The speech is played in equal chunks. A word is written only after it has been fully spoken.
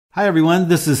Hi, everyone.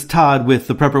 This is Todd with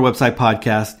the Prepper Website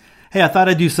Podcast. Hey, I thought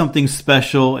I'd do something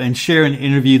special and share an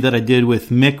interview that I did with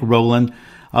Mick Rowland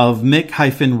of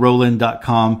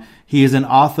mick-rowland.com. He is an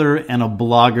author and a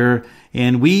blogger,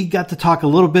 and we got to talk a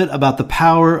little bit about the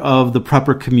power of the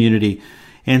prepper community.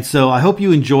 And so I hope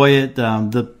you enjoy it.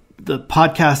 The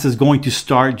podcast is going to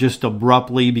start just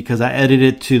abruptly because I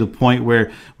edited it to the point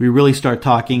where we really start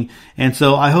talking. And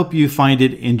so I hope you find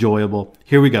it enjoyable.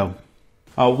 Here we go.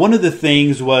 One of the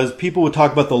things was people would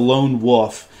talk about the lone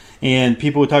wolf, and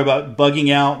people would talk about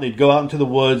bugging out. They'd go out into the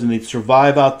woods and they'd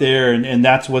survive out there, and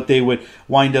that's what they would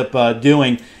wind up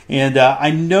doing. And I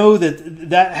know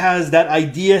that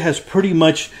idea has pretty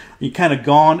much kind of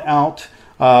gone out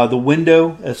the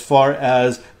window as far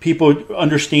as people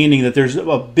understanding that there's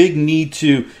a big need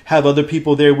to have other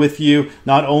people there with you.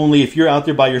 Not only if you're out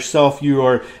there by yourself, you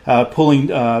are pulling,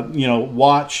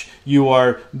 watch, you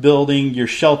are building your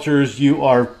shelters, you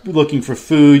are looking for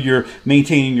food, you're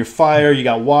maintaining your fire, you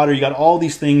got water, you got all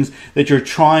these things that you're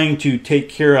trying to take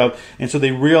care of. And so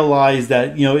they realize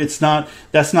that,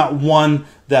 that's not one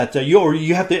that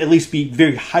you have to at least be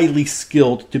very highly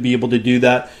skilled to be able to do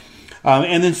that.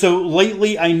 And then so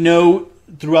lately, I know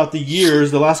throughout the years,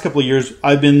 the last couple of years,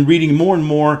 I've been reading more and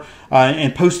more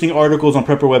and posting articles on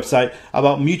Prepper Website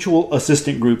about mutual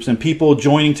assistant groups and people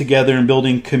joining together and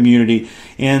building community.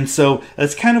 And so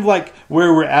that's kind of like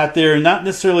where we're at there, not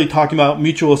necessarily talking about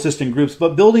mutual assistant groups,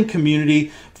 but building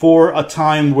community for a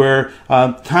time where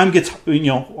time gets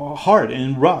hard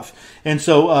and rough. And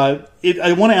so I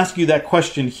want to ask you that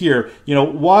question here.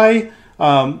 Why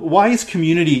is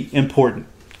community important?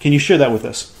 Can you share that with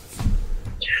us?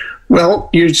 Well,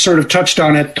 you sort of touched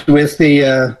on it with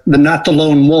the not the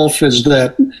lone wolf, is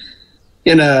that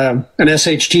in an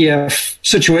SHTF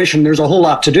situation, there's a whole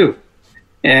lot to do.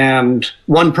 And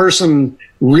one person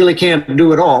really can't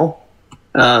do it all.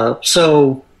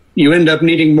 So you end up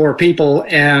needing more people.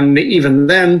 And even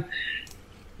then,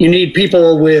 you need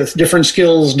people with different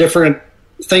skills, different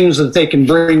things that they can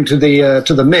bring to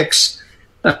the mix.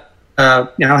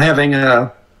 Having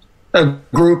a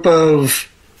group of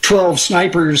 12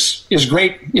 snipers is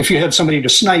great if you had somebody to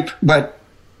snipe, but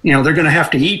they're going to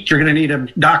have to eat. You're going to need a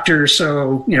doctor,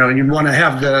 so you want to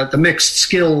have the mixed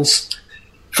skills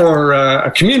for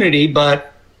a community.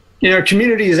 But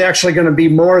community is actually going to be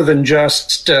more than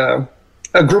just a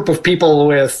group of people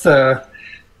with a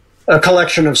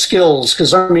collection of skills.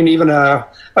 Because even a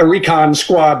recon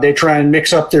squad, they try and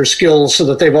mix up their skills so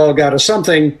that they've all got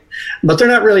something, but they're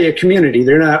not really a community.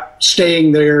 They're not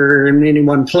staying there in any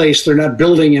one place. They're not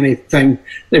building anything.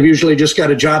 They've usually just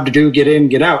got a job to do, get in,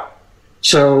 get out.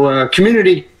 So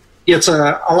community gets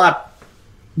a lot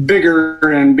bigger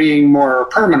and being more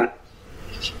permanent,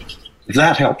 if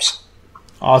that helps.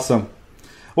 Awesome.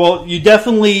 Well, you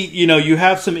definitely, you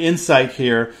have some insight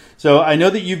here. So I know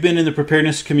that you've been in the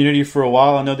preparedness community for a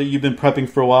while. I know that you've been prepping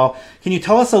for a while. Can you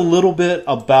tell us a little bit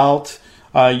about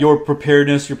your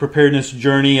preparedness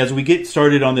journey as we get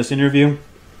started on this interview?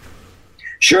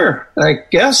 Sure. I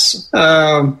guess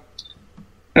I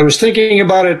was thinking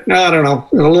about it, I don't know,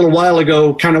 a little while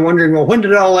ago, kind of wondering, well, when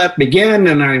did all that begin?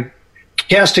 And I'm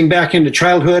casting back into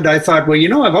childhood. I thought,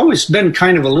 well, I've always been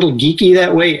kind of a little geeky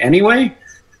that way anyway,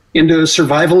 into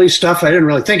survival-y stuff. I didn't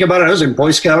really think about it. I was in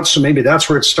Boy Scouts, so maybe that's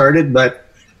where it started. But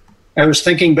I was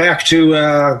thinking back to,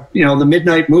 the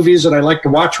midnight movies that I liked to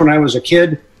watch when I was a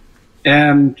kid.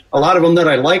 And a lot of them that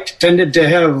I liked tended to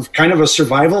have kind of a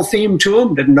survival theme to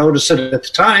them. Didn't notice it at the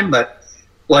time, but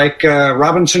like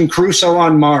Robinson Crusoe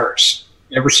on Mars.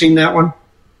 You ever seen that one?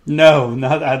 No,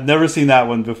 I've never seen that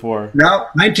one before. No,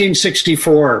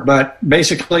 1964. But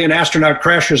basically an astronaut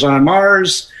crashes on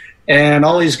Mars, and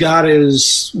all he's got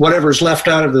is whatever's left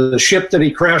out of the ship that he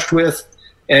crashed with.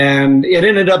 And it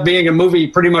ended up being a movie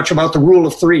pretty much about the rule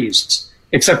of threes,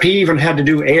 except he even had to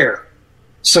do air.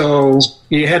 So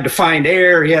he had to find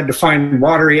air, he had to find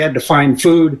water, he had to find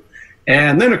food.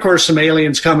 And then, of course, some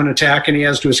aliens come and attack, and he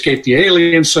has to escape the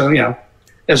aliens. So,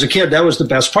 as a kid, that was the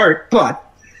best part. But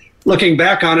looking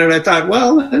back on it, I thought,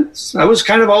 well, I was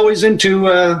kind of always into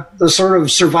the sort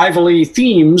of survival-y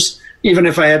themes, even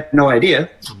if I had no idea.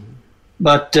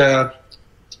 But,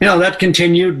 that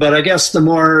continued. But I guess the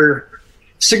more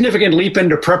significant leap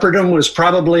into prepperdom was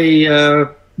probably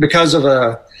because of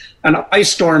an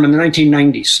ice storm in the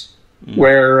 1990s,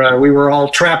 where we were all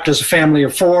trapped as a family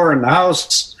of four in the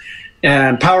house,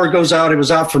 and power goes out. It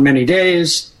was out for many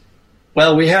days.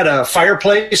 Well, we had a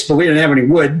fireplace, but we didn't have any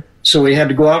wood, so we had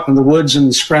to go out in the woods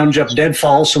and scrounge up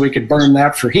deadfall so we could burn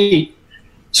that for heat.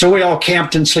 So we all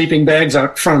camped in sleeping bags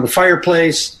out front of the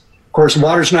fireplace. Of course,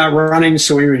 water's not running,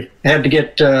 so we had to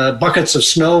get buckets of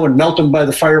snow and melt them by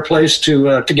the fireplace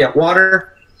to get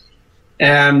water.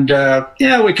 And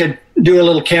we could do a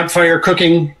little campfire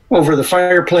cooking over the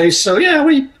fireplace. So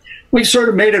we sort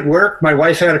of made it work. My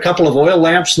wife had a couple of oil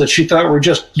lamps that she thought were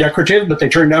just decorative, but they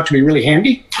turned out to be really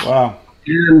handy. Wow.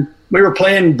 And we were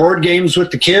playing board games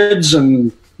with the kids,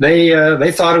 and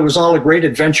they thought it was all a great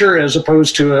adventure as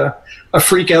opposed to a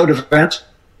freak out event.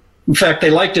 In fact, they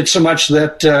liked it so much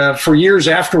that for years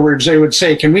afterwards, they would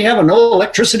say, "Can we have a no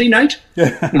electricity night?"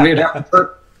 And we'd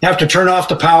have to turn off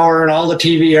the power and all the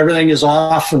TV, everything is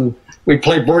off, and we'd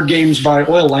play board games by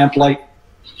oil lamp light.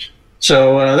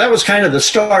 So that was kind of the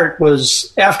start,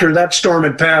 was after that storm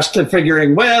had passed,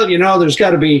 figuring, well, there's got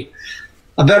to be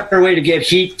a better way to get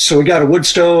heat. So we got a wood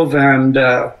stove and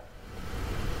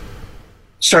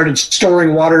started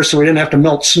storing water so we didn't have to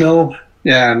melt snow.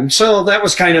 And so that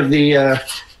was kind of the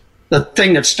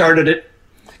thing that started it.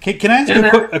 Can I ask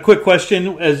you a quick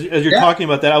question as you're talking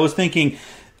about that? I was thinking,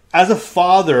 as a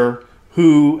father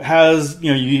who has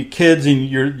you kids and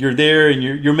you're there and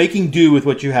you're making do with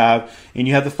what you have, and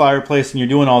you have the fireplace and you're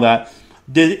doing all that,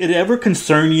 did it ever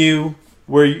concern you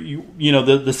where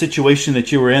the situation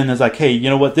that you were in is like, hey, you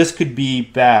know what, this could be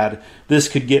bad, this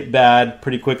could get bad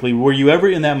pretty quickly? Were you ever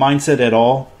in that mindset at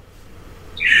all?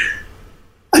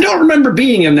 I don't remember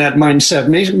being in that mindset.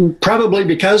 Maybe, probably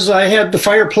because I had the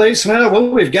fireplace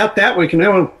and we've got that, we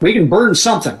can burn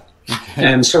something. Okay.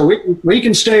 And so we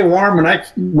can stay warm, and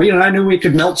I knew we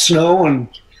could melt snow, and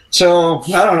so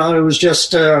I don't know. It was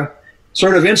just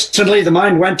sort of instantly the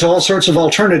mind went to all sorts of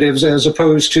alternatives as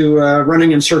opposed to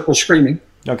running in circles screaming.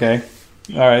 Okay,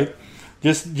 all right.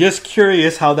 Just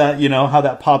curious how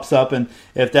that pops up, and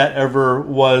if that ever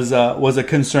was a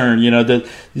concern,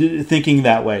 thinking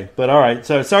that way. But all right,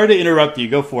 so sorry to interrupt you.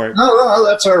 Go for it. No,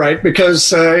 that's all right,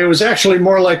 because it was actually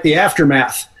more like the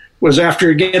aftermath. Was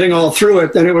after getting all through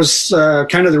it, then it was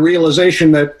kind of the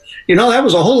realization that, that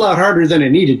was a whole lot harder than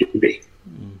it needed to be.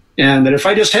 And that if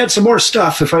I just had some more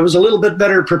stuff, if I was a little bit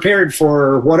better prepared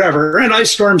for whatever, and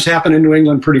ice storms happen in New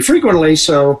England pretty frequently,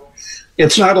 so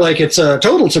it's not like it's a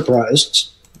total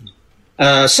surprise.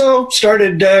 So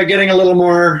started getting a little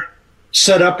more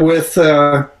set up with,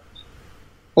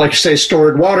 like I say,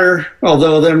 stored water.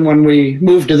 Although then when we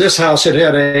moved to this house, it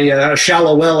had a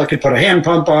shallow well I could put a hand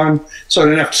pump on, so I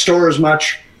didn't have to store as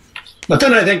much. But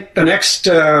then I think the next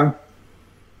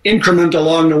increment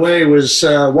along the way was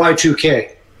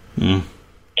Y2K. Mm.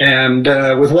 And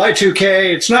with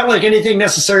Y2K, it's not like anything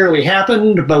necessarily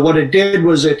happened, but what it did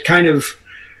was it kind of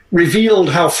revealed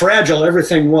how fragile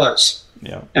everything was.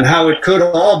 Yeah. And how it could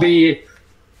all be,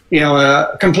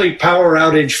 a complete power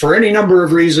outage for any number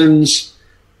of reasons.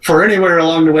 For anywhere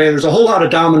along the way, there's a whole lot of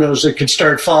dominoes that could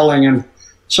start falling. And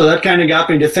so that kind of got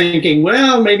me to thinking,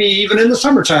 well, maybe even in the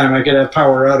summertime I could have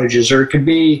power outages, or it could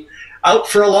be out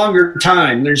for a longer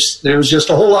time. There was just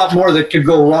a whole lot more that could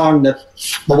go wrong that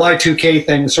the Y2K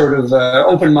thing sort of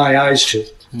opened my eyes to.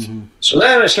 Mm-hmm. So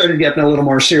then I started getting a little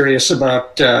more serious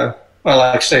about, like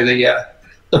I say,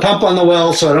 the pump on the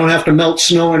well, so I don't have to melt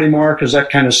snow anymore, because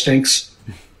that kind of stinks.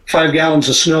 5 gallons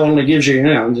of snow only gives you,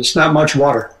 it's not much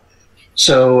water.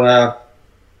 So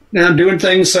I'm doing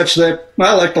things such that,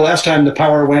 like the last time the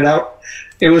power went out,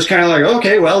 it was kind of like,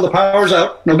 okay, well, the power's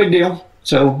out, no big deal.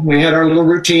 So we had our little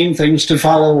routine, things to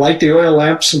follow, light the oil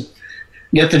lamps and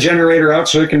get the generator out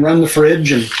so we can run the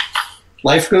fridge, and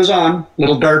life goes on. A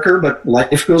little darker, but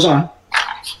life goes on.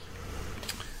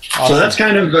 Awesome. So that's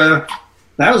kind of,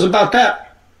 that was about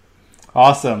that.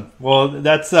 Awesome. Well,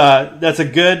 that's a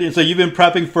good, so you've been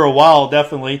prepping for a while,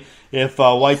 definitely, if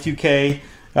Y2K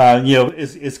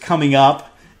is coming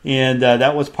up, and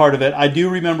that was part of it. I do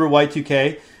remember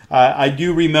Y2K. I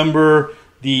do remember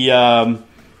the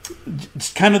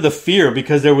kind of the fear,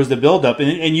 because there was the buildup,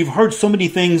 and you've heard so many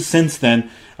things since then.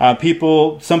 Some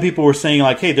people were saying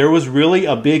like, hey, there was really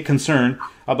a big concern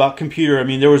about computer. I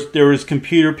mean, there was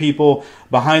computer people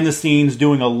behind the scenes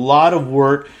doing a lot of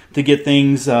work to get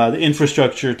things, the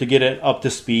infrastructure, to get it up to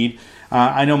speed.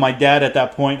 I know my dad at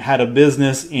that point had a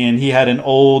business, and he had an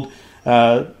old,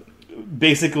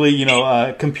 basically,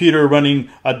 a computer running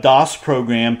a DOS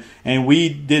program, and we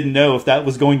didn't know if that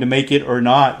was going to make it or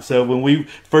not. So when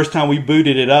first time we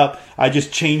booted it up, I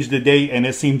just changed the date, and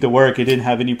it seemed to work. It didn't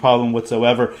have any problem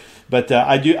whatsoever. But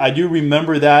I do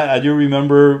remember that. I do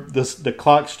remember the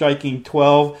clock striking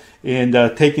 12 and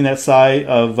taking that sigh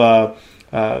of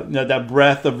that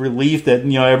breath of relief that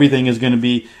everything is going to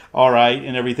be all right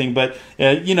and everything. But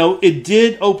it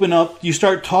did open up. You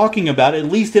start talking about it, at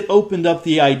least it opened up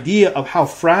the idea of how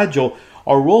fragile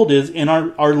our world is, and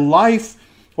our life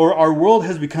or our world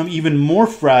has become even more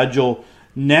fragile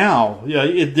now.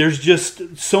 There's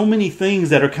just so many things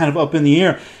that are kind of up in the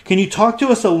air. Can you talk to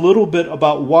us a little bit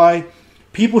about why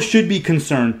people should be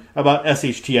concerned about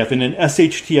SHTF in an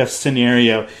SHTF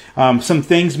scenario. Some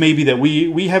things maybe that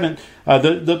we haven't,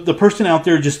 the person out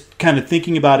there just kind of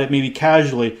thinking about it maybe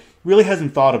casually really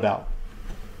hasn't thought about.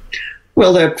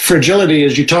 Well, that fragility,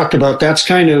 as you talked about, that's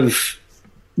kind of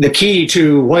the key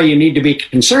to why you need to be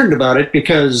concerned about it,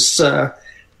 because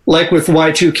like with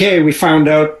Y2K, we found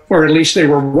out, or at least they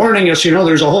were warning us,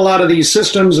 there's a whole lot of these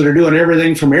systems that are doing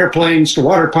everything from airplanes to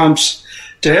water pumps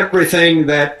to everything,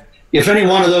 that if any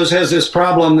one of those has this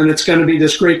problem, then it's going to be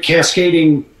this great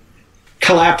cascading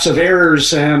collapse of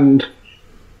errors. And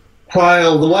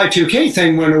while the Y2K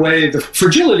thing went away, the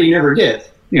fragility never did.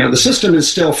 The system is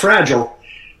still fragile.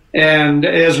 And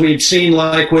as we'd seen,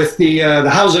 like with the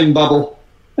housing bubble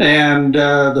and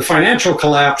the financial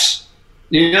collapse,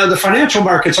 the financial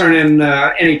markets aren't in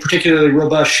any particularly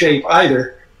robust shape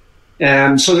either.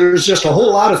 And so there's just a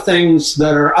whole lot of things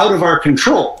that are out of our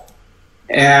control.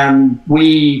 And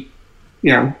we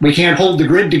can't hold the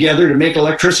grid together to make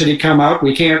electricity come out.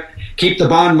 We can't keep the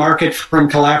bond market from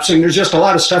collapsing. There's just a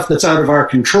lot of stuff that's out of our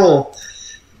control.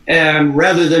 And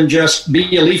rather than just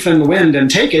be a leaf in the wind and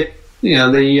take it,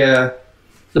 the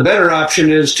better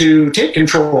option is to take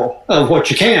control of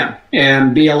what you can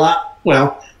and be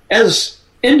as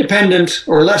independent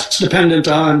or less dependent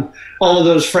on all of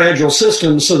those fragile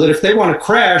systems, so that if they want to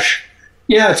crash,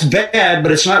 it's bad,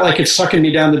 but it's not like it's sucking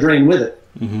me down the drain with it.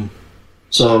 Mm-hmm.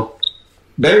 So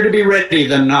better to be ready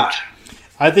than not.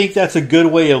 I think that's a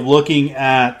good way of looking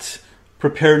at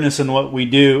preparedness, and what we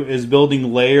do is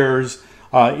building layers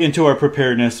into our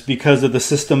preparedness because of the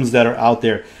systems that are out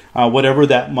there, whatever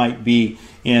that might be.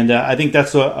 And I think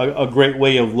that's a great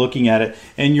way of looking at it.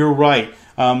 And you're right.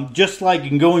 Just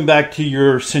like going back to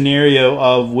your scenario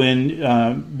of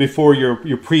when before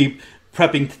your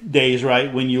prepping days,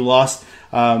 right, when you lost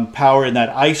power in that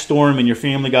ice storm and your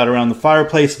family got around the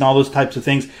fireplace and all those types of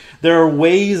things, there are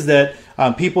ways that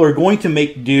people are going to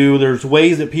make do. There's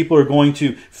ways that people are going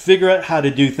to figure out how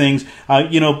to do things.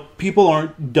 People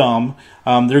aren't dumb.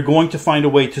 They're going to find a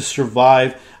way to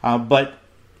survive, but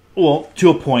to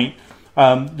a point.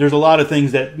 There's a lot of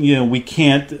things that we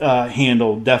can't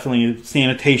handle. Definitely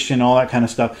sanitation, all that kind of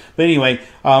stuff. But anyway,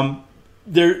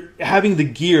 having the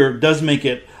gear does make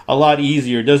it a lot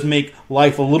easier. Does make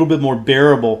life a little bit more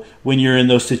bearable when you're in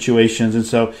those situations. And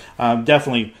so,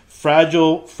 definitely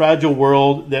fragile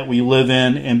world that we live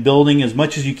in, and building as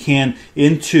much as you can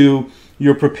into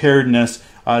your preparedness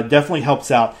definitely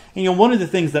helps out. And one of the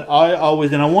things that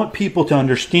I want people to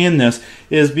understand this,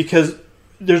 is because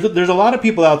there's a lot of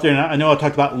people out there, and I know I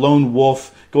talked about lone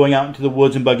wolf going out into the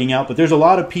woods and bugging out, but there's a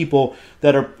lot of people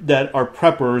that are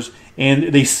preppers,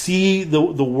 and they see the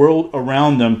world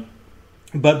around them,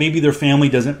 but maybe their family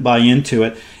doesn't buy into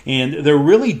it, and they're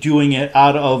really doing it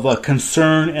out of a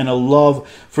concern and a love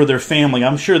for their family.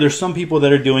 I'm sure there's some people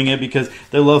that are doing it because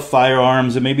they love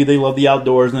firearms, and maybe they love the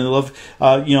outdoors, and they love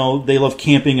they love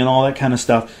camping and all that kind of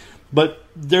stuff. But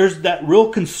there's that real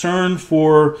concern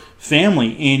for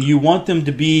family, and you want them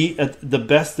to be at the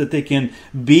best that they can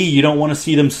be. You don't want to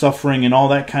see them suffering and all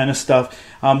that kind of stuff.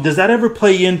 Does that ever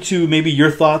play into maybe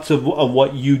your thoughts of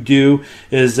what you do?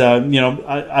 Is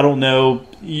I don't know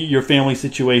your family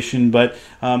situation, but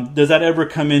does that ever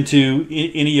come into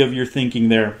any of your thinking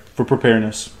there for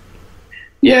preparedness?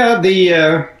 Yeah,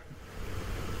 the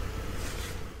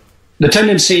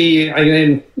tendency,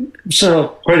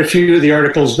 quite a few of the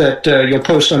articles that you'll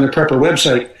post on the Prepper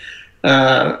website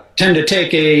tend to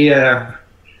take a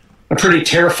pretty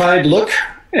terrified look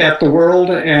at the world,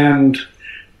 and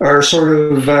are sort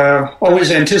of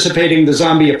always anticipating the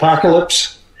zombie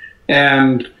apocalypse.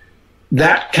 And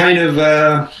that kind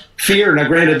of fear, now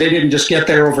granted they didn't just get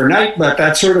there overnight, but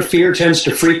that sort of fear tends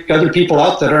to freak other people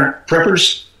out that aren't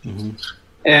preppers. Mm-hmm.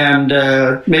 And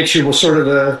makes you sort of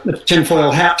the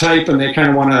tinfoil hat type, and they kind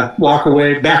of want to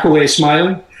back away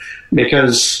smiling,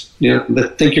 because they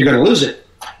think you're going to lose it.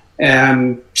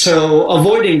 And so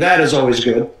avoiding that is always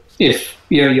good. If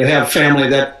you have family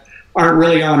that aren't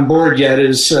really on board yet,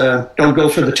 is don't go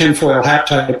for the tinfoil hat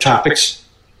type topics.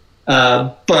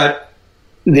 But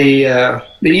the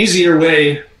easier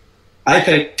way, I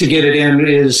think, to get it in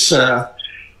is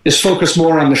focus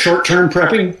more on the short-term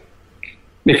prepping.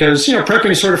 Because,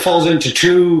 prepping sort of falls into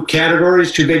two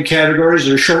big categories.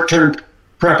 There's short-term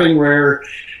prepping, where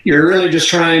you're really just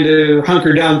trying to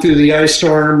hunker down through the ice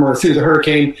storm or through the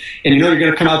hurricane, and you're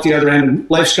going to come out the other end and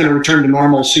life's going to return to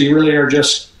normal. So you really are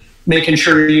just making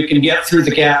sure you can get through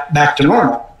the gap back to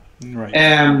normal. Right.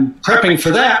 And prepping for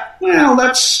that,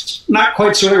 that's not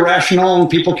quite so irrational, and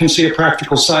people can see a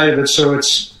practical side of it, so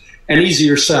it's an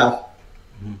easier sell.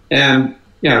 Mm-hmm. And,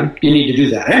 you need to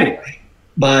do that anyway.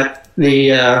 But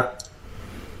the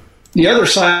The other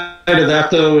side of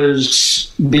that, though,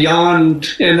 is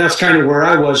beyond, and that's kind of where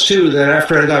I was too, that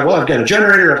after I thought, well, I've got a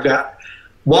generator, I've got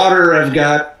water, I've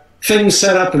got things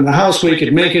set up in the house, we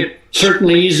could make it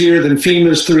certainly easier than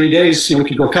FEMA's 3 days. We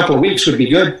could go a couple of weeks would be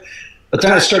good. But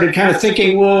then I started kind of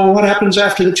thinking, well, what happens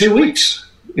after the 2 weeks?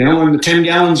 When the 10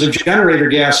 gallons of generator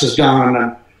gas is gone,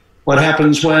 and what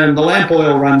happens when the lamp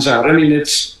oil runs out?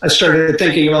 I started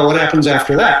thinking about what happens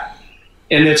after that.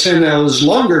 And it's in those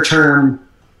longer term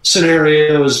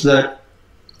scenarios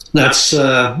that's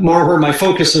more where my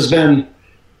focus has been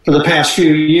for the past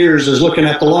few years, is looking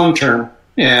at the long term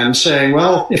and saying,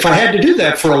 well, if I had to do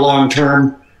that for a long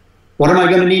term, what am I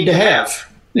going to need to have?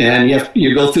 And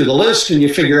you go through the list and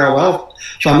you figure out, well,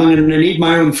 if I'm going to need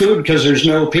my own food because there's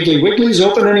no Piggly Wigglies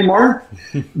open anymore,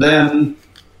 then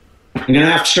I'm going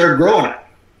to have to start growing it.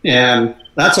 And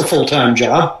that's a full-time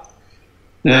job.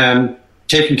 And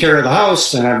taking care of the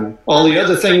house and all the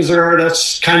other things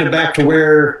that's kind of back to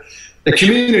where the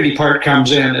community part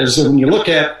comes in, is when you look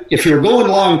at, if you're going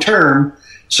long-term,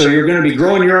 so you're going to be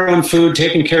growing your own food,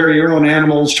 taking care of your own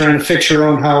animals, trying to fix your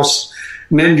own house,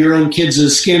 mend your own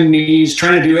kids' skin needs,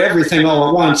 trying to do everything all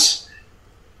at once,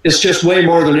 it's just way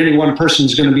more than any one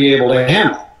person's going to be able to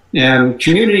handle. And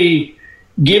community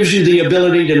gives you the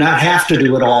ability to not have to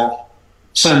do it all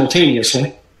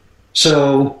simultaneously.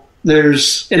 So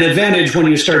there's an advantage when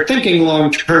you start thinking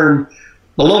long term.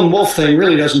 The lone wolf thing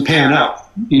really doesn't pan out.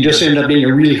 You just end up being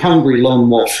a really hungry lone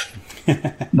wolf.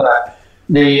 But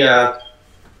the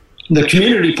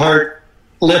community part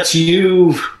lets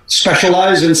you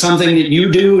specialize in something that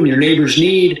you do and your neighbors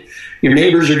need. Your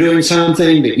neighbors are doing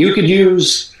something that you could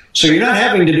use. So you're not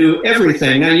having to do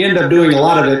everything. Now, you end up doing a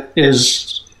lot of it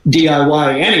is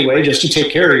DIY anyway, just to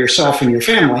take care of yourself and your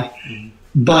family. Mm-hmm.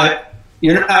 But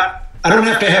I don't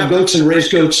have to have goats and raise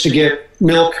goats to get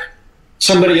milk.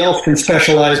 Somebody else can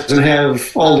specialize and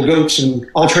have all the goats, and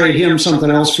I'll trade him something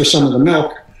else for some of the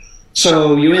milk.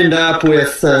 So you end up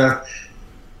with a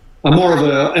more of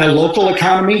a local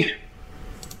economy.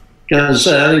 Because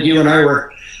I think you and I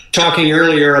were talking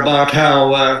earlier about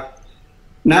how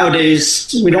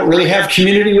nowadays we don't really have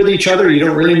community with each other. You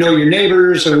don't really know your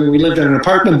neighbors. I mean, we lived in an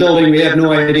apartment building. We had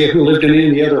no idea who lived in any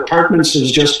of the other apartments. It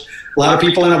was just a lot of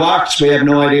people in a box. We had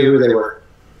no idea who they were.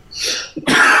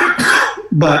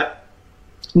 But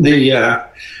the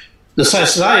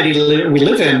society we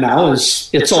live in now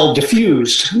it's all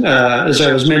diffused. As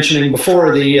I was mentioning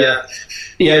before, the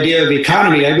idea of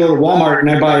economy. I go to Walmart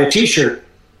and I buy a T-shirt.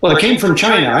 Well, it came from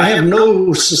China. I have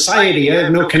no society. I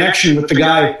have no connection with the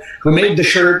guy who made the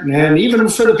shirt, and even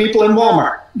for the people in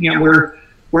Walmart,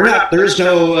 we're not. There is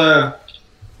no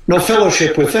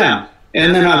fellowship with them.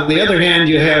 And then on the other hand,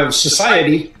 you have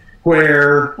society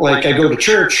where, like, I go to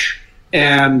church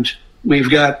and we've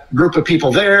got a group of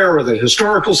people there, or the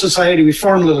historical society. We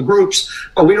form little groups,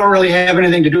 but we don't really have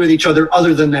anything to do with each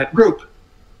other than that group.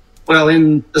 Well,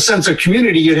 in the sense of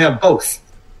community, you'd have both.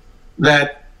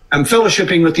 That I'm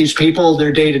fellowshipping with these people,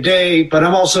 they're day to day, but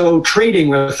I'm also trading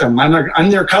with them. I'm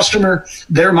their customer,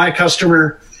 they're my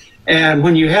customer. And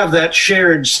when you have that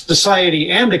shared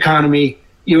society and economy,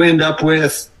 you end up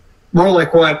with more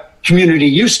like what community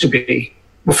used to be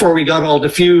before we got all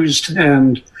diffused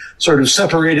and sort of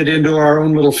separated into our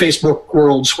own little Facebook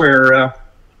worlds where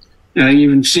you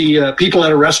even see people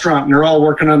at a restaurant and they're all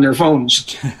working on their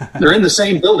phones. They're in the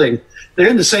same building. They're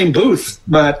in the same booth,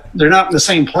 but they're not in the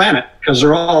same planet because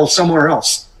they're all somewhere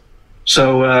else.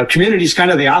 So community is kind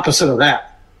of the opposite of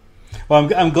that. Well,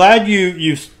 I'm glad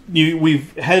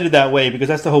we've headed that way, because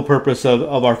that's the whole purpose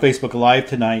of our Facebook Live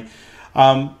tonight.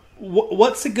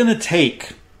 What's it going to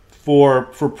take for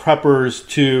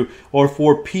preppers or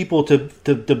for people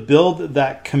to build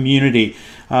that community?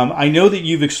 I know that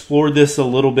you've explored this a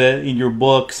little bit in your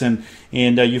books and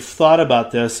you've thought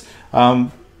about this.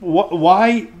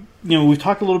 Why? We've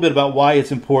talked a little bit about why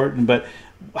it's important, but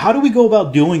how do we go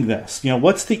about doing this?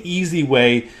 What's the easy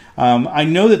way? I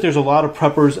know that there's a lot of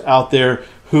preppers out there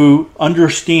who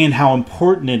understand how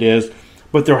important it is,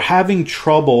 but they're having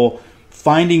trouble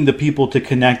finding the people to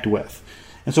connect with.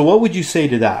 And so what would you say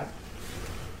to that?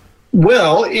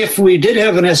 Well, if we did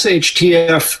have an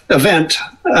SHTF event,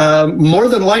 more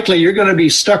than likely you're going to be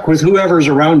stuck with whoever's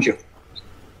around you.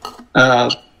 I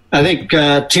think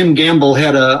Tim Gamble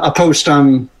had a post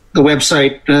on the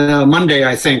website Monday,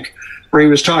 I think, where he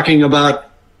was talking about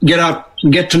get out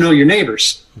and get to know your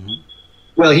neighbors. Mm-hmm.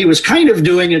 Well, he was kind of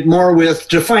doing it more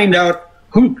to find out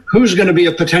who's going to be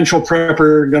a potential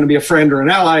prepper, going to be a friend or an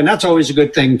ally, and that's always a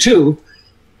good thing too.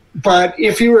 But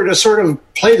if you were to sort of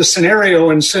play the scenario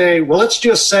and say, well, let's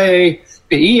just say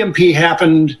the EMP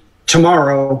happened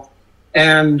tomorrow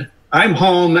and I'm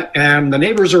home and the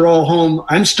neighbors are all home.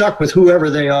 I'm stuck with whoever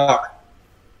they are.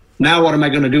 Now what am I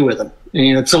going to do with them?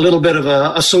 And it's a little bit of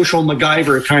a social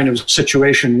MacGyver kind of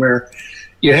situation where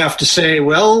you have to say,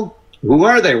 well, who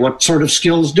are they? What sort of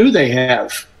skills do they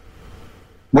have?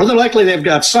 More than likely they've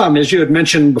got some. As you had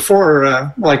mentioned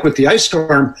before, like with the ice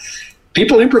storm,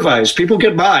 people improvise, people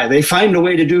get by. They find a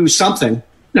way to do something.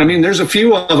 I mean, there's a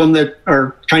few of them that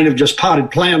are kind of just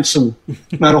potted plants and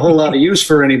not a whole lot of use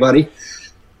for anybody.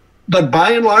 But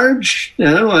by and large, you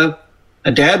know,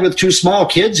 a dad with 2 small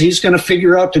kids, he's going to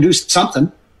figure out to do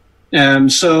something.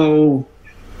 And so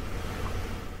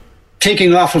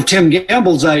taking off of Tim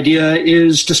Gamble's idea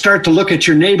is to start to look at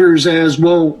your neighbors as,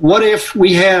 well, what if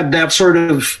we had that sort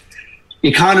of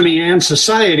economy and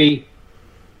society?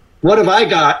 What have I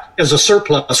got as a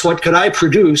surplus? What could I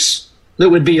produce that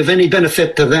would be of any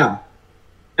benefit to them?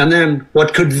 And then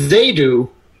what could they do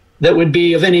that would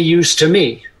be of any use to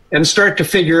me? And start to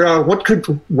figure out what good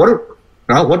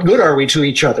are we to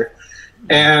each other?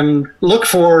 And look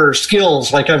for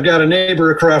skills. Like I've got a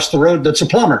neighbor across the road that's a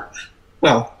plumber.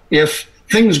 Well, if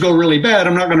things go really bad,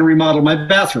 I'm not going to remodel my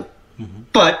bathroom. Mm-hmm.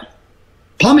 But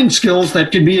plumbing skills,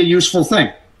 that could be a useful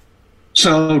thing.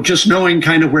 So just knowing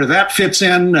kind of where that fits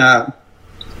in, that's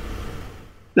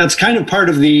kind of part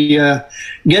of the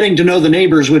getting to know the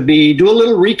neighbors would be do a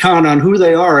little recon on who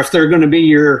they are, if they're going to be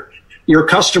your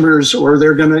customers or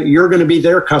you're going to be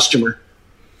their customer.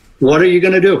 What are you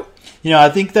going to do? You know, I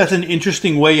think that's an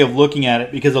interesting way of looking at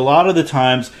it, because a lot of the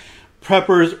times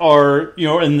preppers are, you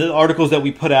know, in the articles that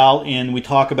we put out and we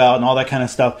talk about and all that kind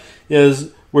of stuff,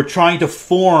 is we're trying to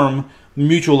form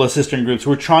mutual assistant groups.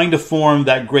 We're trying to form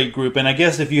that great group. And I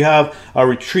guess if you have a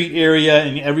retreat area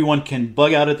and everyone can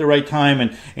bug out at the right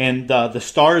time and the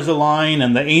stars align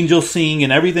and the angels sing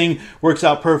and everything works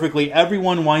out perfectly,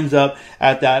 everyone winds up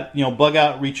at that, you know, bug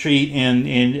out retreat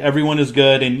and everyone is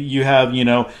good. And you have, you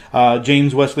know,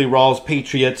 James Wesley Rawls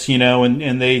Patriots, you know,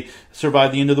 and they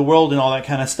survive the end of the world and all that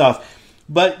kind of stuff.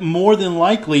 But more than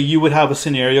likely, you would have a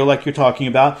scenario like you're talking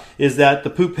about, is that the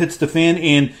poop hits the fan,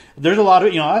 and there's a lot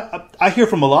of, you know, I hear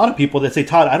from a lot of people that say,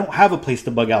 Todd, I don't have a place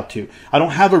to bug out to. I don't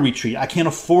have a retreat. I can't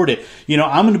afford it. You know,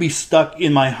 I'm going to be stuck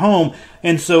in my home.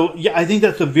 And so, yeah, I think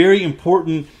that's a very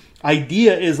important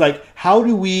idea, is like, how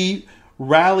do we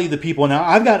rally the people? Now,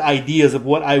 I've got ideas of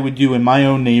what I would do in my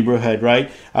own neighborhood, right?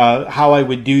 How I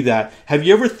would do that. Have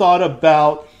you ever thought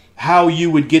about how you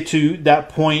would get to that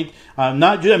point?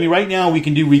 Not just, I mean, right now we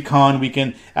can do recon, we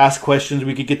can ask questions,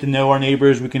 we can get to know our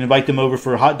neighbors, we can invite them over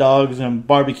for hot dogs and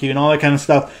barbecue and all that kind of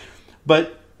stuff.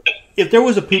 But if there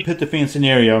was a poop hit the fan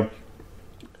scenario,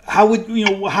 how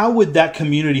would that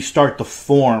community start to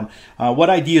form? What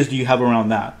ideas do you have around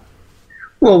that?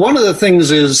 Well, one of the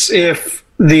things is, if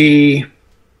the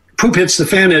poop hits the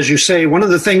fan, as you say, one of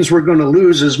the things we're going to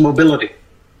lose is mobility.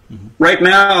 Mm-hmm. Right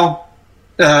now,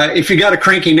 if you got a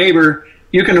cranky neighbor,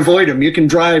 you can avoid them. You can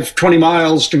drive 20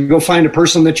 miles to go find a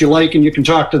person that you like, and you can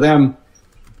talk to them.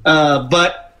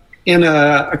 But in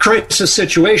a crisis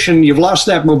situation, you've lost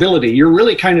that mobility. You're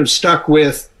really kind of stuck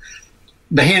with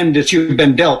the hand that you've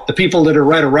been dealt, the people that are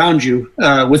right around you,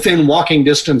 within walking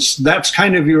distance. That's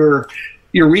kind of your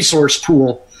resource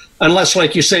pool. Unless,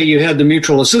 like you say, you had the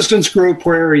mutual assistance group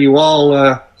where you all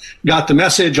got the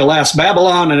message, alas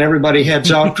Babylon, and everybody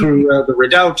heads out to the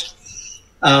redoubt.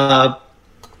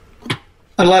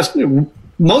 Unless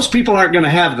most people aren't going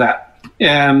to have that.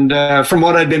 And from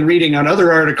what I've been reading on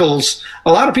other articles,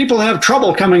 a lot of people have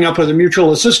trouble coming up with a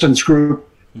mutual assistance group,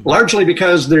 largely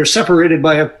because they're separated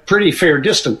by a pretty fair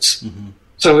distance. Mm-hmm.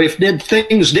 So if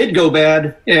things did go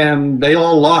bad and they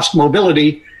all lost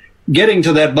mobility, getting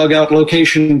to that bug out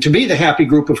location to be the happy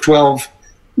group of 12,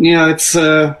 you know, it's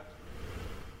long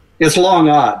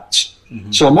odds.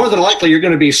 Mm-hmm. So more than likely you're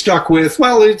going to be stuck with,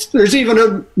 well, there's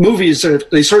even movies that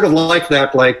they sort of like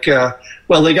that, like,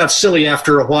 well, they got silly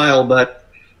after a while, but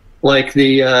like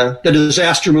the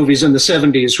disaster movies in the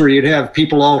 70s where you'd have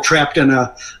people all trapped in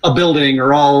a building,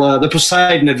 or all the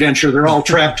Poseidon Adventure, they're all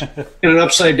trapped in an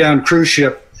upside down cruise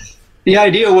ship. The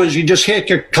idea was you just hit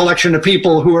a collection of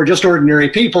people who are just ordinary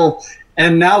people,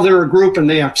 and now they're a group and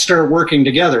they have to start working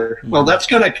together. Mm-hmm. Well, that's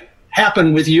going to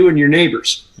happen with you and your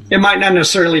neighbors. Mm-hmm. It might not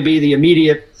necessarily be the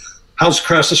immediate house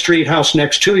across the street, house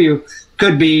next to you.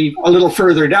 Could be a little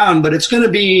further down, but it's going to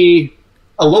be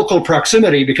a local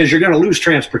proximity, because you're going to lose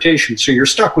transportation. So you're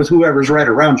stuck with whoever's right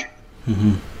around you.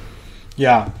 Mm-hmm.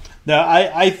 Yeah. Now,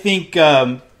 I think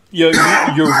you're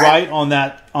right on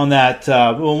that.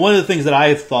 Well, one of the things that I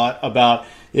have thought about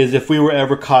is, if we were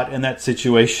ever caught in that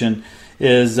situation,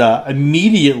 is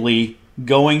immediately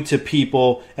going to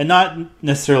people, and not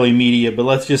necessarily media, but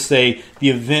let's just say the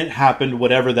event happened,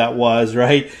 whatever that was,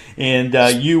 right? And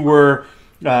you were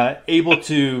able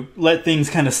to let things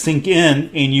kind of sink in,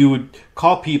 and you would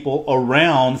call people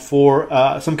around for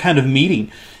some kind of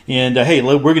meeting. And hey,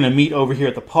 we're going to meet over here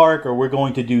at the park, or we're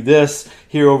going to do this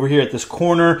here over here at this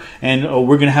corner, and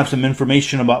we're going to have some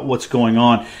information about what's going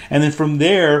on. And then from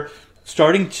there,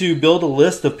 starting to build a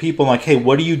list of people like, hey,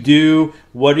 what do you do?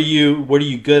 What are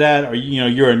you good at? Are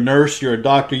you're a nurse, you're a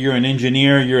doctor, you're an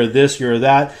engineer, you're a this, you're a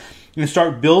that. And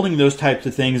start building those types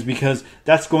of things, because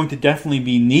that's going to definitely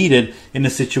be needed in a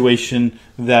situation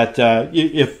that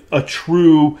if a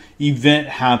true event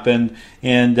happened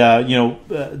and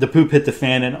the poop hit the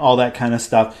fan and all that kind of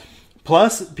stuff.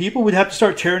 Plus, people would have to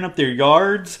start tearing up their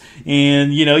yards,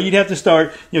 and you'd have to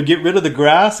start get rid of the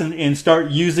grass and start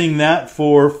using that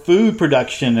for food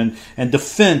production and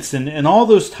defense and all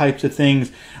those types of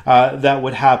things that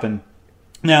would happen.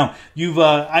 Now, you've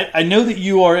I know that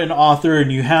you are an author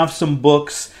and you have some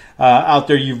books out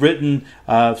there. You've written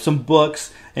some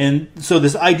books, and so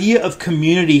this idea of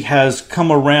community has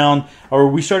come around, or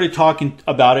we started talking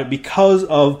about it because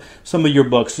of some of your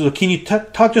books. So can you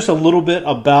talk just a little bit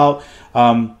about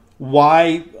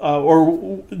why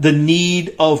or the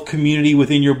need of community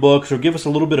within your books, or give us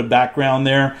a little bit of background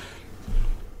there?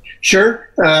 Sure.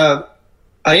 I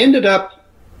ended up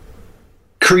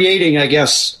creating, I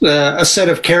guess, a set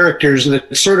of characters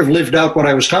that sort of lived out what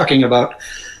I was talking about.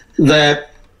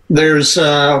 That there's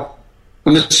a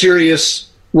mysterious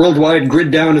worldwide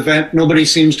grid down event. Nobody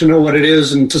seems to know what it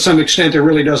is, and to some extent it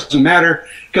really doesn't matter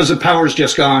because the power's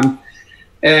just gone.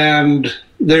 And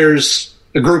there's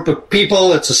a group of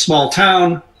people, it's a small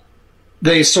town.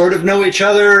 They sort of know each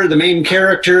other. The main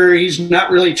character, he's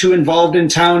not really too involved in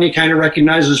town. He kind of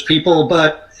recognizes people,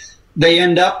 but they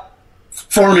end up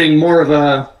forming more of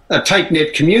a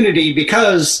tight-knit community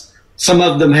because some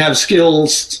of them have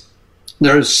skills.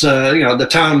 There's, the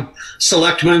town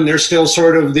selectmen, they're still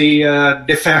sort of the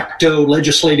de facto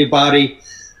legislative body,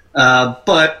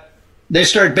 but they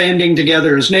start banding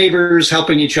together as neighbors,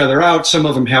 helping each other out. Some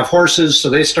of them have horses, so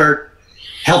they start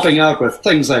helping out with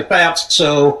things like that.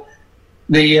 So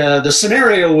the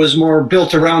scenario was more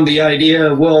built around the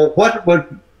idea of, well, what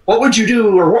would you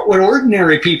do, or what would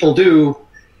ordinary people do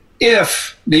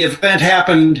if the event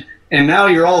happened and now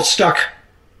you're all stuck?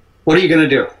 What are you going to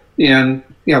do? And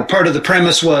part of the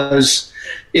premise was,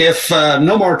 if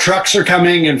no more trucks are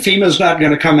coming and FEMA's not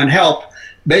going to come and help,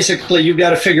 basically you've got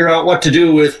to figure out what to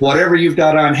do with whatever you've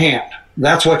got on hand.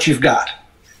 That's what you've got.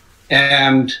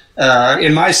 And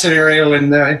in my scenario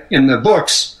in the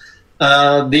books,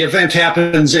 the event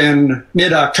happens in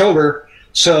mid-October,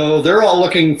 so they're all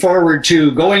looking forward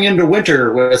to going into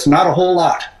winter with not a whole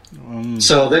lot.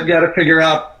 So they've got to figure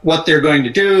out what they're going to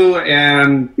do.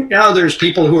 And there's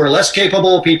people who are less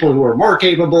capable, people who are more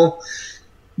capable.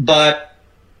 But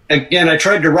again, I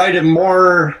tried to write them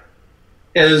more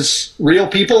as real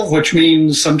people, which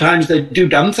means sometimes they do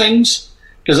dumb things.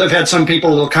 Because I've had some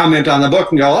people who'll comment on the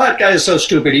book and go, "Oh, that guy is so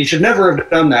stupid. He should never have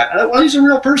done that." Well, he's a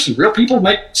real person. Real people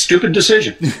make stupid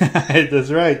decisions.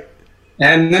 That's right.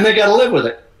 And then they got to live with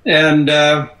it. And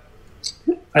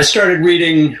I started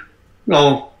reading,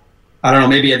 I don't know,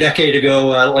 maybe a decade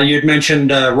ago, you'd mentioned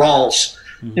Rawls,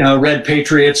 Red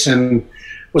Patriots, and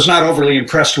was not overly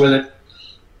impressed with it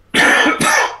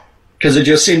because it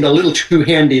just seemed a little too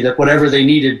handy that whatever they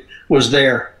needed was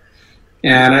there.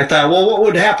 And I thought, well, what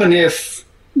would happen if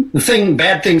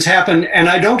bad things happen and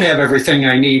I don't have everything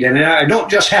I need, and I don't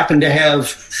just happen to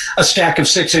have a stack of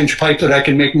 6-inch pipe that I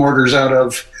can make mortars out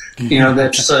of,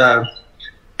 that's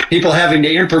people having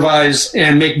to improvise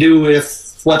and make do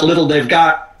with what little they've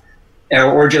got,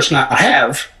 or just not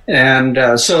have.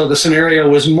 And so the scenario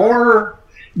was more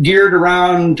geared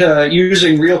around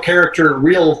using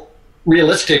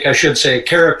realistic, I should say,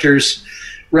 characters,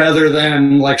 rather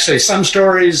than, like, say, some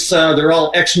stories, they're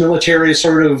all ex-military,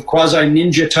 sort of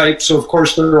quasi-ninja type, so of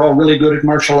course they're all really good at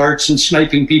martial arts and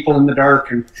sniping people in the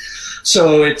dark. And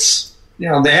so it's,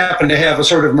 they happen to have a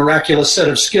sort of miraculous set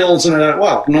of skills, and I thought,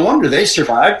 well, no wonder they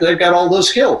survived. They've got all those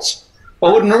skills.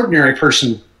 What would an ordinary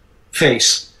person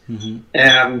face? Mm-hmm.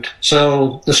 And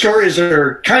so the stories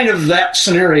are kind of that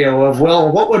scenario of, well,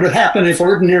 what would happen if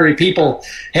ordinary people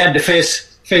had to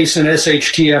face an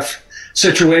SHTF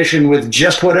situation with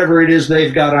just whatever it is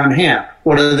they've got on hand?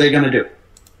 What are they going to do?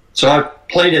 So I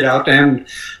played it out, and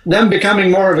them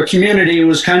becoming more of a community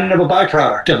was kind of a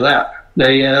byproduct of that.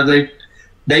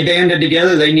 They banded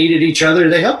together, they needed each other,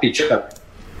 they helped each other.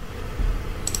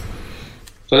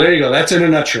 So there you go. That's in a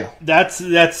nutshell.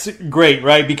 That's great,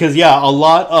 right? Because a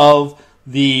lot of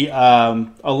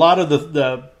a lot of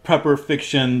the prepper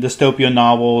fiction, dystopian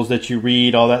novels that you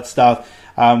read, all that stuff.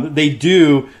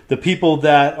 The people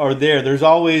that are there's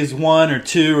always one or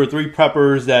two or three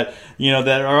preppers that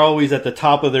that are always at the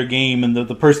top of their game, and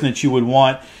the person that you would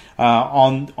want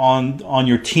on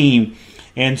your team.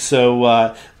 And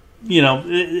so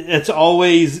it's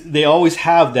always, they always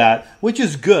have that, which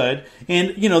is good.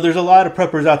 And there's a lot of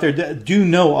preppers out there that do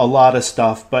know a lot of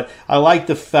stuff, but I like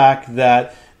the fact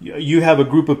that you have a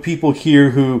group of people here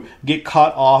who get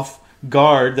caught off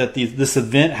guard that this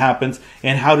event happens,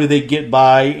 and how do they get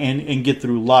by and get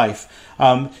through life.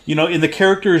 In the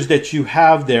characters that you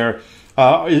have there,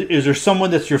 is there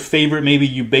someone that's your favorite? Maybe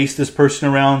you base this person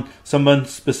around someone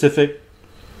specific?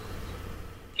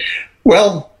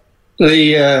 Well,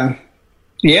 the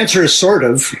answer is sort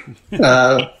of.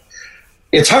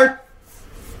 It's hard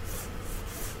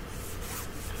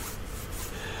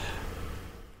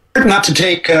not to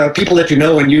take people that you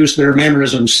know and use their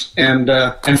mannerisms and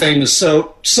things.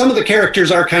 So some of the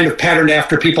characters are kind of patterned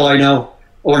after people I know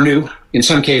or knew in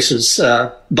some cases,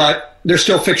 but they're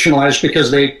still fictionalized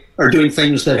because they are doing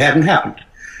things that hadn't happened.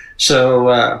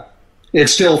 So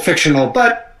it's still fictional,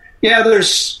 but yeah,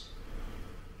 there's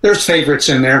favorites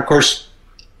in there. Of course,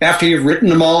 after you've written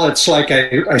them all, it's like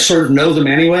I sort of know them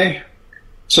anyway.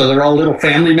 So they're all little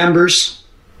family members.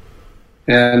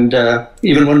 And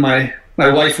even when my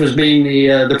wife was being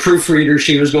the proofreader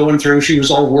she was going through, she was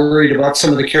all worried about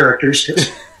some of the characters.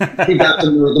 He got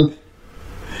to know them.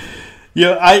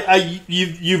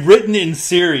 You've written in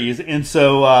series, and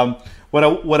so what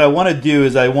I want to do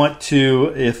is I'm going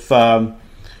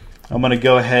to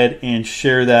go ahead and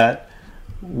share that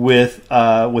with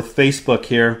Facebook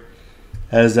here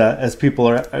as people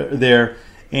are there,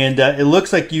 and it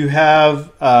looks like you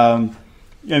have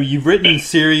you've written in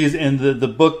series, and the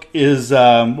book is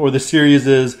or the series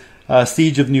is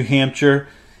Siege of New Hampshire,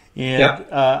 and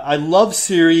yep. I love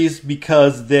series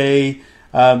because they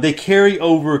carry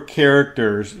over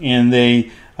characters, and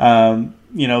they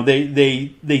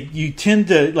you tend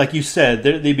to, like you said,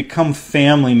 they become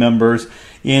family members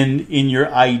in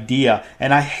your idea.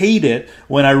 And I hate it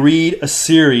when I read a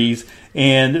series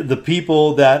and the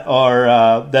people that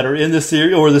are in the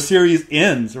series, or the series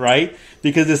ends, right?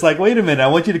 Because it's like, wait a minute, I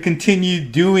want you to continue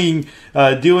doing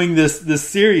this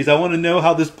series. I want to know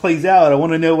how this plays out. I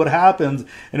want to know what happens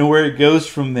and where it goes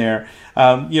from there.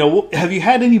 Have you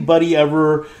had anybody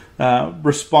ever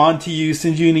respond to you,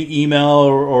 send you any email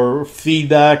or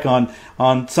feedback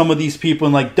on some of these people,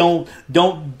 and like, don't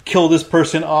kill this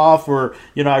person off, or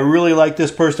I really like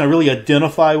this person, I really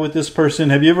identify with this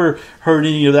person? Have you ever heard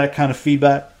any of that kind of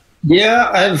feedback? Yeah,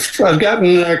 I've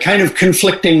gotten kind of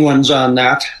conflicting ones on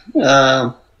that,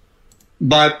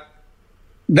 but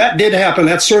that did happen.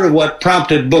 That's sort of what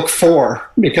prompted book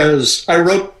 4, because I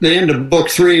wrote the end of book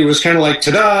 3 was kind of like,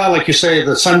 ta-da, like you say,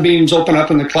 the sunbeams open up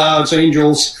in the clouds,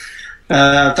 angels.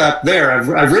 I thought, there,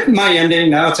 I've written my ending.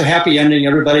 Now it's a happy ending.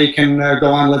 Everybody can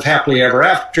go on, live happily ever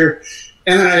after.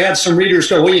 And then I had some readers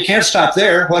go, well, you can't stop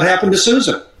there. What happened to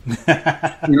Susan? They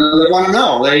want to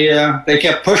know. They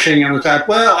kept pushing, and I thought,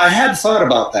 well, I had thought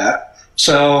about that.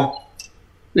 So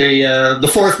the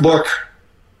 4th book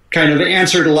kind of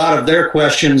answered a lot of their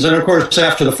questions. And of course,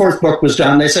 after the 4th book was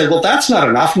done, they said, well, that's not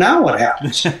enough. Now what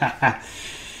happens?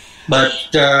 But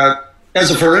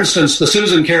for instance, the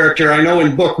Susan character, I know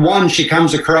in book 1, she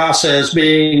comes across as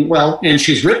being, and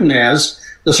she's written as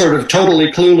the sort of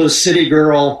totally clueless city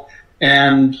girl,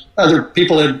 and other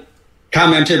people had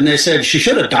commented and they said she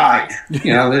should have died.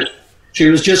 She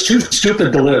was just too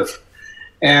stupid to live.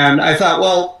 And I thought,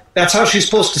 well, that's how she's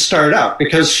supposed to start out,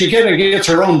 because she gets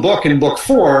her own book in book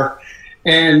 4,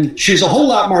 and she's a whole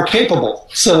lot more capable.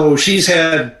 So she's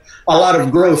had a lot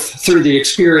of growth through the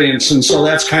experience, and so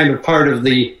that's kind of part of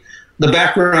the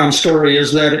background story,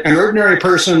 is that an ordinary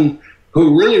person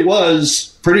who really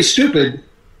was pretty stupid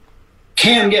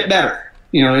can get better.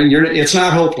 It's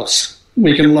not hopeless.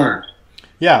 We can learn.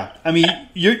 Yeah, I mean,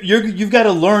 you've got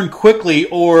to learn quickly,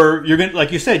 or you're going,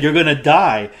 like you said, you're going to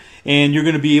die, and you're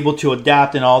going to be able to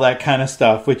adapt and all that kind of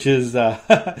stuff. Which is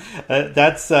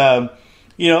that's an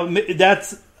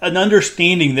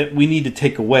understanding that we need to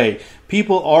take away.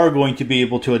 People are going to be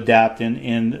able to adapt,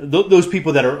 and those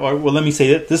people that are, well, let me say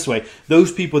it this way: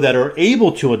 those people that are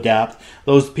able to adapt,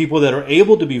 those people that are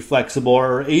able to be flexible,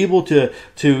 are able to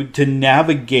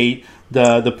navigate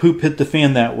the poop hit the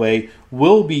fan that way,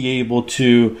 will be able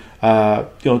to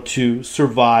to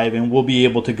survive, and will be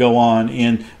able to go on,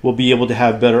 and will be able to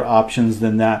have better options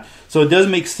than that. So it does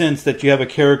make sense that you have a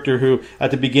character who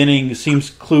at the beginning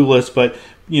seems clueless, but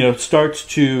starts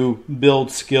to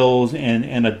build skills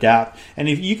and adapt. And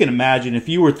if you can imagine, if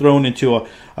you were thrown into a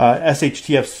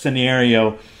SHTF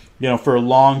scenario, for a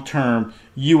long term,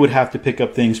 you would have to pick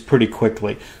up things pretty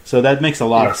quickly. So that makes a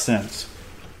lot of sense.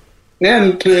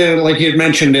 And like you had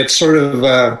mentioned, it's sort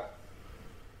of,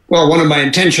 one of my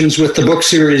intentions with the book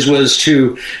series was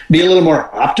to be a little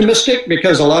more optimistic,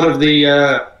 because a lot of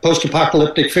the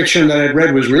post-apocalyptic fiction that I'd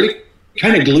read was really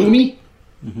kind of gloomy.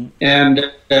 Mm-hmm.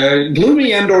 And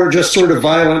gloomy and or just sort of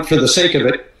violent for the sake of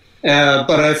it.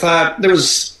 But I thought there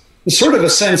was sort of a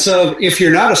sense of, if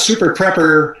you're not a super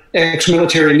prepper,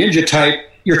 ex-military ninja type,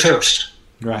 you're toast.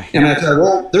 Right. And I thought,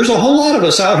 well, there's a whole lot of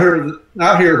us out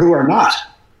here who are not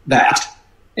that.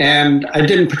 And I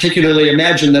didn't particularly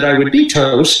imagine that I would be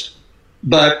toast,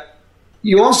 but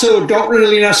you also don't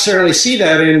really necessarily see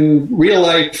that in real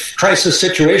life crisis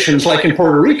situations. Like in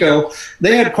Puerto Rico,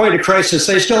 they had quite a crisis.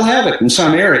 They still have it in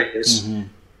some areas. Mm-hmm.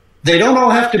 They don't all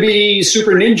have to be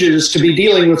super ninjas to be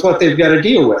dealing with what they've got to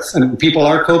deal with. And people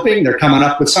are coping. They're coming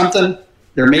up with something.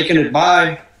 They're making it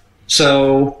by.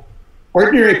 So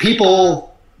ordinary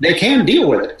people, they can deal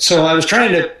with it. So I was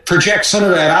trying to project some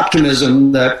of that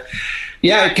optimism that,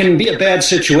 yeah, it can be a bad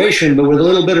situation, but with a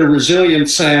little bit of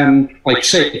resilience and, like,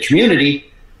 say,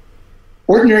 community,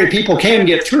 ordinary people can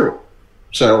get through.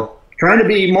 So trying to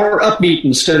be more upbeat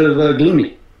instead of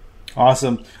gloomy.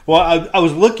 Awesome. Well, I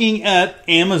was looking at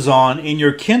Amazon, and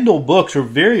your Kindle books are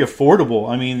very affordable.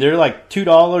 I mean, they're like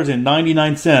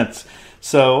 $2.99.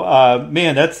 So,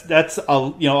 man, that's a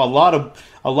lot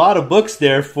of books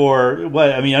there for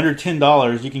what? I mean, under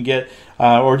 $10 you can get,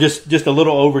 or just a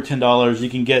little over $10 you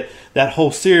can get that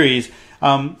whole series.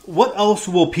 What else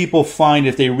will people find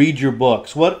if they read your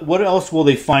books? What else will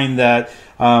they find that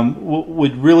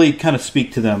would really kind of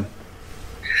speak to them?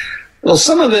 Well,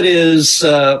 some of it is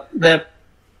that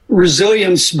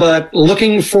resilience, but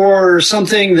looking for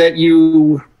something that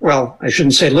I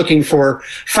shouldn't say looking for,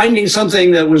 finding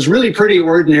something that was really pretty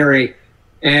ordinary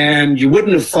and you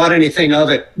wouldn't have thought anything of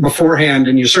it beforehand,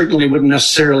 and you certainly wouldn't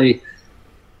necessarily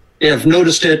have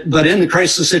noticed it. But in the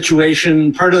crisis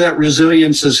situation, part of that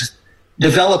resilience is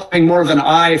developing more of an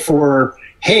eye for,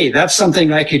 hey, that's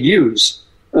something I could use.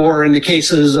 Or in the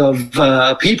cases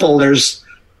of people, there's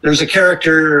a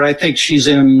character, I think she's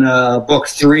in book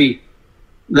 3,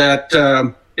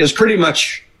 that is pretty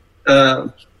much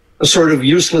a sort of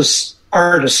useless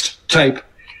artist type.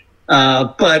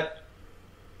 But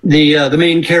the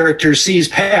main character sees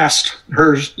past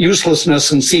her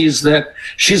uselessness and sees that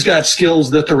she's got skills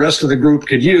that the rest of the group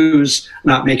could use,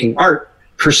 not making art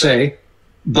per se,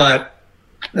 but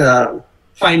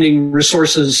finding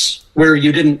resources where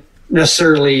you didn't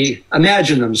necessarily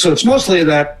imagine them. So it's mostly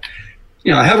that,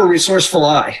 have a resourceful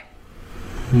eye.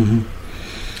 Mm-hmm.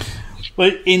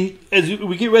 But as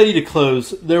we get ready to close,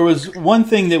 there was one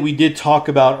thing that we did talk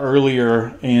about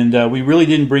earlier, and we really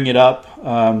didn't bring it up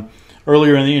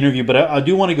earlier in the interview, but I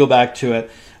do want to go back to it.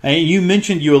 And you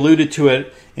alluded to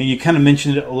it, and you kind of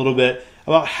mentioned it a little bit,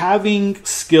 about having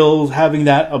skills, having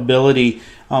that ability.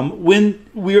 When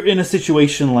we're in a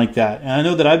situation like that, and I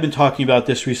know that I've been talking about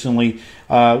this recently,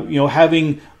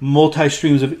 having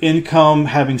multi-streams of income,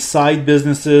 having side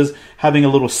businesses, having a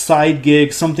little side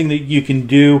gig, something that you can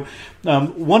do.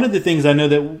 One of the things I know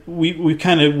that we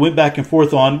kind of went back and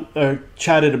forth on,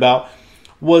 chatted about,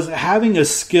 was having a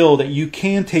skill that you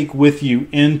can take with you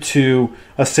into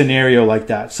a scenario like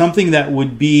that. Something that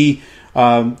would be,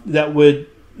 that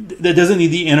doesn't need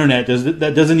the internet,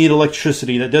 that doesn't need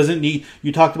electricity, that doesn't need,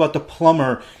 you talked about the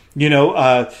plumber,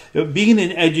 being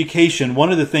in education.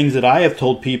 One of the things that I have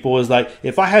told people is, like,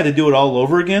 if I had to do it all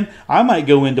over again, I might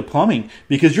go into plumbing,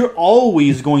 because you're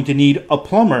always going to need a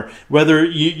plumber, whether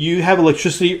you have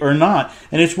electricity or not.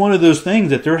 And it's one of those things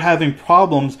that they're having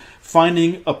problems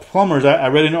finding a plumber. I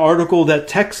read an article that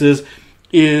Texas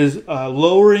is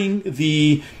lowering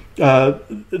the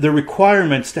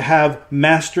requirements to have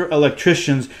master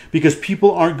electricians because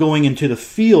people aren't going into the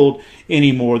field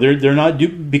anymore. They're not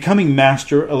becoming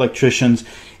master electricians.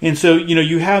 And so,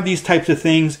 you have these types of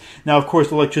things. Now, of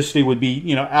course, electricity would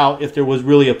be, out if there was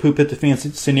really a poop at the fan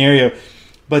scenario.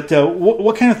 But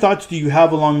what kind of thoughts do you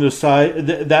have along those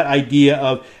that idea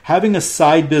of having a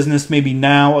side business, maybe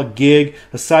now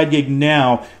a side gig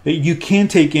now that you can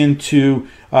take into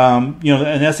an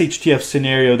SHTF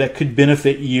scenario that could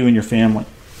benefit you and your family?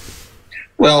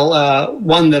 Well,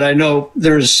 one that I know,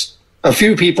 there's a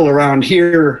few people around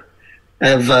here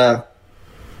have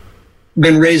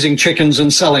been raising chickens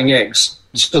and selling eggs.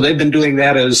 So they've been doing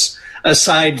that as a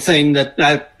side thing that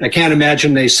I can't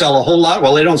imagine they sell a whole lot.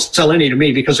 Well, they don't sell any to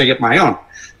me because I get my own.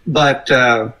 But,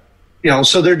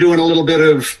 so they're doing a little bit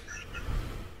of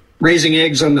raising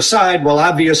eggs on the side. Well,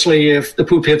 obviously, if the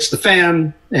poop hits the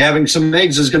fan, having some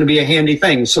eggs is going to be a handy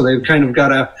thing. So they've kind of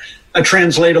got a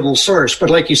translatable source. But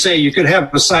like you say, you could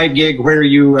have a side gig where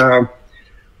you,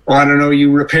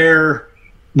 you repair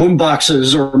boom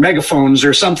boxes or megaphones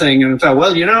or something. And thought,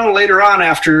 well, later on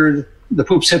after the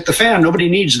poops hit the fan, nobody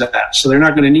needs that. So they're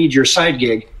not going to need your side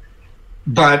gig.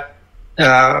 But,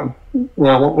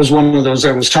 what was one of those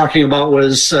I was talking about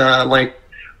was like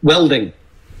welding.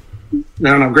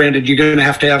 Now, granted, you're going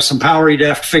to have some power. You'd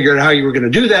have to figure out how you were going to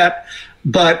do that.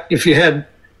 But if you had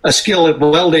a skill at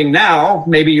welding now,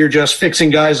 maybe you're just fixing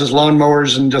guys'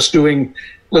 lawnmowers and just doing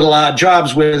little odd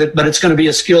jobs with it, but it's going to be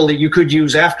a skill that you could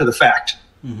use after the fact.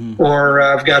 Mm-hmm. Or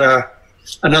I've got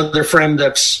another friend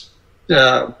that's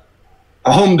a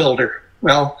home builder.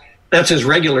 Well, that's his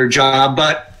regular job,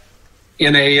 but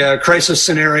in a crisis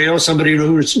scenario, somebody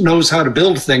who knows how to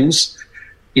build things,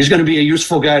 he's going to be a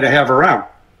useful guy to have around.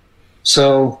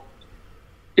 So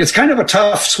it's kind of a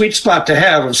tough sweet spot to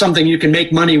have of something you can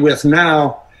make money with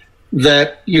now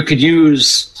that you could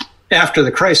use after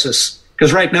the crisis.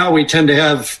 Because right now we tend to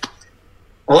have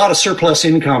a lot of surplus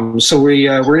income. So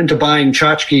we're into buying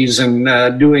tchotchkes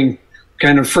and doing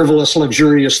kind of frivolous,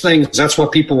 luxurious things. That's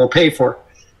what people will pay for.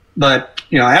 But,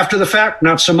 after the fact,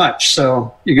 not so much.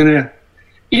 So you're going to,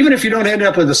 even if you don't end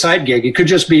up with a side gig, it could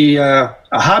just be a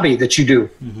hobby that you do.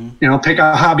 Mm-hmm. Pick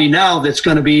a hobby now that's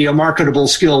going to be a marketable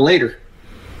skill later.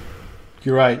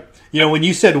 You're right. When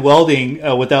you said welding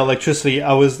without electricity,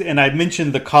 I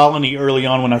mentioned the Colony early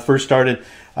on when I first started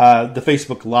the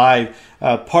Facebook Live.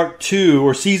 Part 2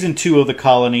 or season 2 of the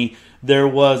Colony, there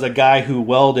was a guy who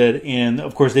welded, and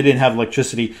of course they didn't have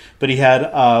electricity, but he had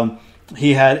a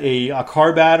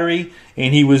car battery,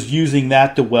 and he was using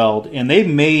that to weld. And they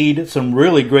made some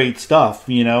really great stuff,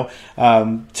 to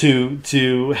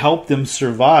help them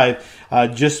survive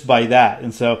just by that.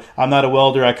 And so I'm not a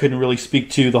welder. I couldn't really speak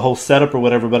to the whole setup or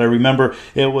whatever, but I remember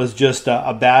it was just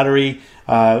a battery,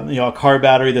 a car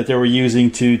battery that they were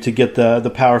using to get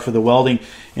the power for the welding.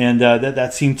 And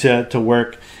that seemed to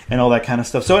work and all that kind of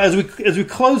stuff. So as we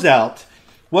close out,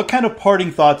 what kind of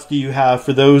parting thoughts do you have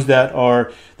for those that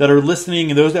are listening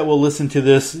and those that will listen to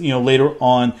this, later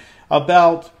on,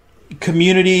 about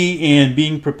community and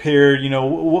being prepared?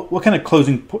 What kind of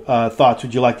closing thoughts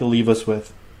would you like to leave us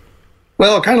with?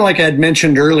 Well, kind of like I'd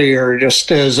mentioned earlier, just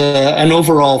as an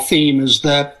overall theme, is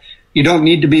that you don't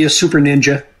need to be a super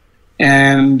ninja,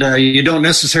 and you don't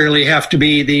necessarily have to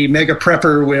be the mega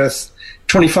prepper with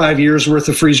 25 years worth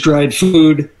of freeze-dried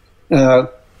food.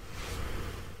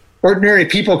 Ordinary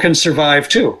people can survive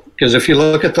too, because if you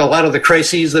look at a lot of the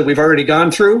crises that we've already gone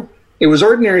through, it was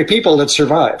ordinary people that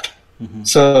survived. Mm-hmm.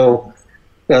 So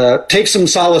take some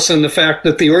solace in the fact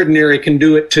that the ordinary can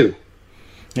do it too.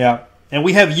 Yeah, and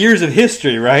we have years of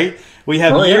history, right? We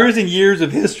have years and years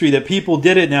of history that people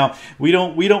did it. Now we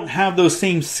don't have those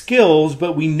same skills,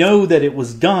 but we know that it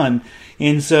was done,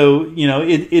 and so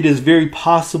it is very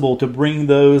possible to bring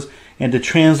those and to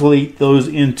translate those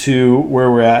into where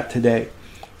we're at today.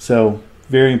 So,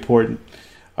 very important.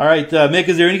 All right, Mick,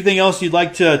 is there anything else you'd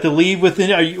like to leave with?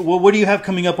 What do you have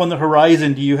coming up on the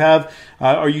horizon? Do you have?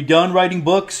 Are you done writing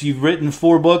books? You've written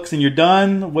 4 books and you're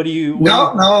done.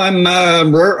 No,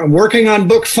 I'm working on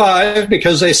book 5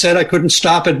 because they said I couldn't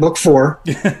stop at book 4.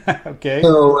 Okay.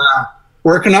 So,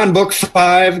 working on book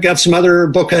 5. Got some other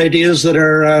book ideas that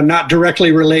are not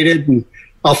directly related, and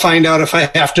I'll find out if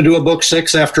I have to do a book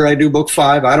 6 after I do book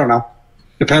 5. I don't know.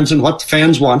 Depends on what the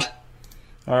fans want.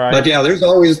 All right. But yeah, there's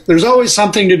always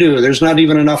something to do. There's not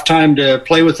even enough time to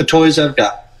play with the toys I've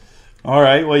got. All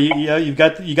right. Well, you've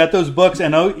got those books,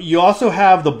 and you also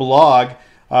have the blog.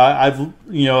 I've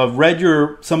read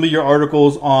some of your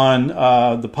articles on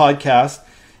the podcast,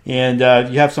 and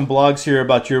you have some blogs here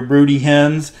about your broody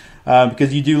hens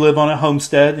because you do live on a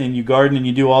homestead and you garden and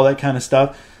you do all that kind of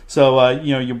stuff. So,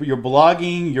 you're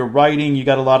blogging, you're writing, you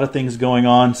got a lot of things going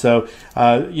on. So,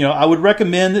 I would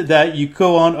recommend that you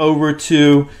go on over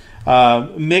to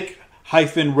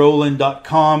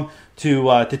mick-rowland.com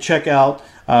to check out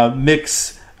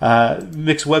Mick's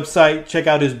website, check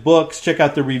out his books, check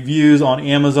out the reviews on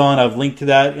Amazon. I've linked to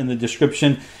that in the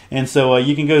description. And so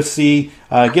you can go see,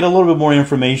 get a little bit more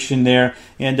information there.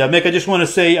 And Mick, I just want to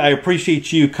say I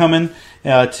appreciate you coming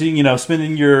to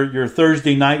spending your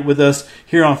Thursday night with us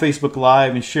here on Facebook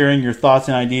Live and sharing your thoughts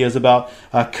and ideas about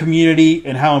community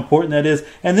and how important that is.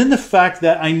 And then the fact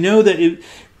that I know that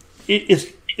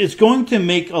it's going to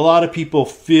make a lot of people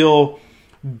feel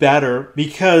better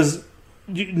because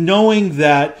knowing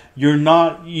that you're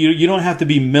not, you don't have to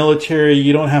be military,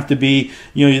 you don't have to be,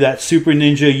 that super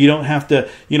ninja, you don't have to,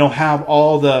 have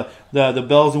all the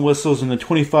bells and whistles and the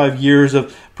 25 years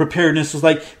of preparedness. Is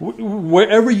like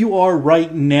wherever you are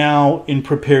right now in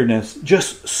preparedness,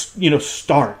 just,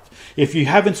 start. If you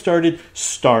haven't started,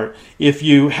 start. If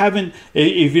you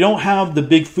don't have the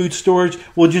big food storage,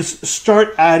 well, just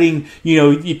start adding,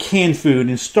 your canned food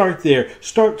and start there.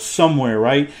 Start somewhere,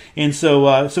 right? And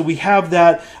so we have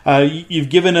that. You've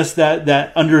given us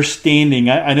that understanding.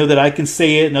 I know that I can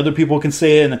say it and other people can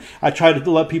say it, and I try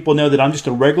to let people know that I'm just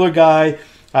a regular guy.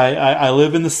 I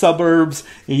live in the suburbs,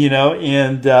 and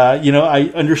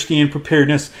I understand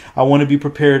preparedness. I want to be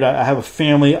prepared. I have a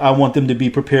family. I want them to be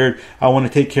prepared. I want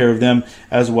to take care of them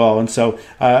as well. And so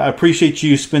I appreciate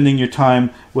you spending your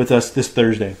time with us this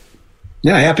Thursday.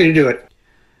 Yeah, happy to do it.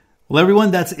 Well,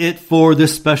 everyone, that's it for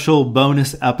this special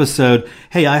bonus episode.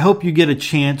 Hey, I hope you get a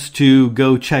chance to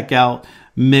go check out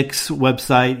Mick's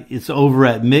website. It's over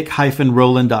at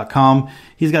mick-rowland.com.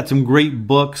 He's got some great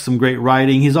books, some great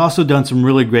writing. He's also done some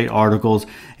really great articles.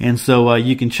 And so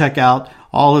you can check out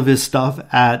all of his stuff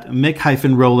at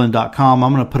mick-rowland.com.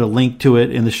 I'm going to put a link to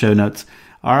it in the show notes.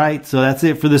 All right, so that's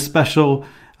it for this special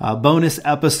bonus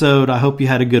episode. I hope you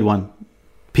had a good one.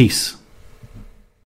 Peace.